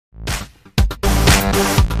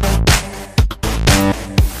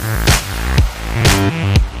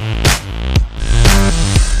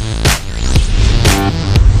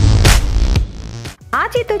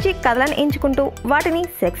నుంచి కథలను ఎంచుకుంటూ వాటిని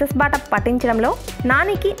సక్సెస్ బాట పట్టించడంలో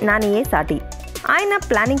నానికి నానియే సాటి. ఆయన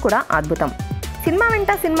ప్లానింగ్ కూడా అద్భుతం. సినిమా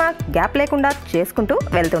వెంట సినిమా గ్యాప్ లేకుండా చేసుకుంటూ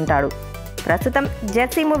వెళ్తుంటాడు. ప్రస్తుతం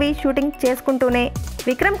జెర్సీ మూవీ షూటింగ్ చేసుకుంటూనే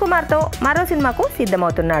విక్రమ్ కుమార్తో మరో సినిమాకు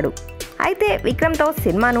సిద్ధమవుతున్నాడు. అయితే విక్రమ్తో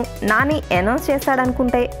సినిమాను నాని అనౌన్స్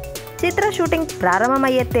చేస్తాడనుకుంటే చిత్ర షూటింగ్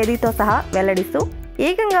ప్రారంభమయ్యే తేదీతో సహా వెల్లడిస్తూ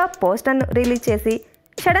ఏకంగా పోస్టర్ను రిలీజ్ చేసి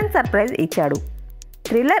సడన్ సర్ప్రైజ్ ఇచ్చాడు.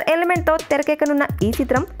 థ్రిల్లర్ ఎలిమెంట్తో తెరకెక్కనున్న ఈ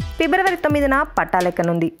చిత్రం ఫిబ్రవరి 9న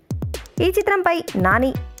పట్టాలెక్కనుంది. ఈ చిత్రంపై నాని,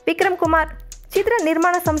 విక్రమ్ కుమార్, చిత్ర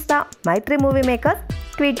నిర్మాణ సంస్థ మైత్రి మూవీ మేకర్స్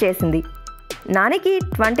ట్వీట్ చేసింది. నానికి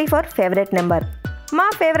 24 ఫేవరెట్ నెంబర్, మా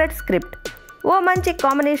ఫేవరెట్ స్క్రిప్ట్, ఓ మంచి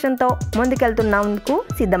కాంబినేషన్తో ముందుకెళ్తున్నందుకు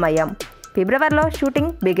సిద్ధమయ్యాం. ఫిబ్రవరిలో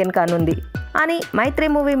షూటింగ్ బిగిన్ కానుంది అని మైత్రి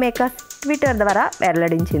మూవీ మేకర్స్ ట్విట్టర్ ద్వారా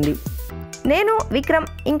వెల్లడించింది. నేను, విక్రమ్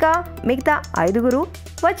ఇంకా మిగతా 5గురు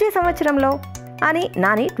వచ్చే సంవత్సరంలో అని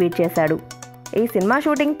నాని ట్వీట్ చేశాడు. ఈ సినిమా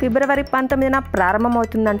షూటింగ్ ఫిబ్రవరి 19న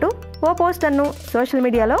ప్రారంభమవుతుందంటూ ఓ పోస్టర్ను సోషల్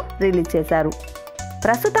మీడియాలో రిలీజ్ చేశారు.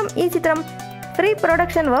 ప్రస్తుతం ఈ చిత్రం ప్రీ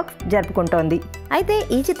ప్రొడక్షన్ వర్క్స్ జరుపుకుంటోంది. అయితే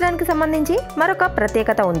ఈ చిత్రానికి సంబంధించి మరొక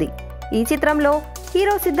ప్రత్యేకత ఉంది. ఈ చిత్రంలో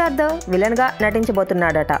హీరో సిద్ధార్థ్ విలన్గా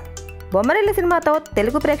నటించబోతున్నాడట. బొమ్మరిల్లు సినిమాతో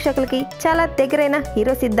తెలుగు ప్రేక్షకులకి చాలా దగ్గరైన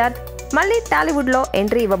హీరో సిద్ధార్థ్ మళ్ళీ టాలీవుడ్లో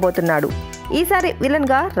ఎంట్రీ ఇవ్వబోతున్నాడు. ఈసారి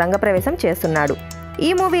విలన్గా రంగప్రవేశం చేస్తున్నాడు.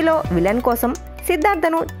 ఈ మూవీలో విలన్ కోసం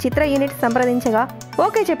సిద్ధార్థను చిత్ర యూనిట్ సంప్రదించగా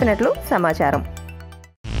ఓకే చెప్పినట్లు సమాచారం.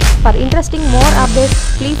 For interesting more updates,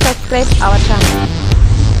 please subscribe our channel.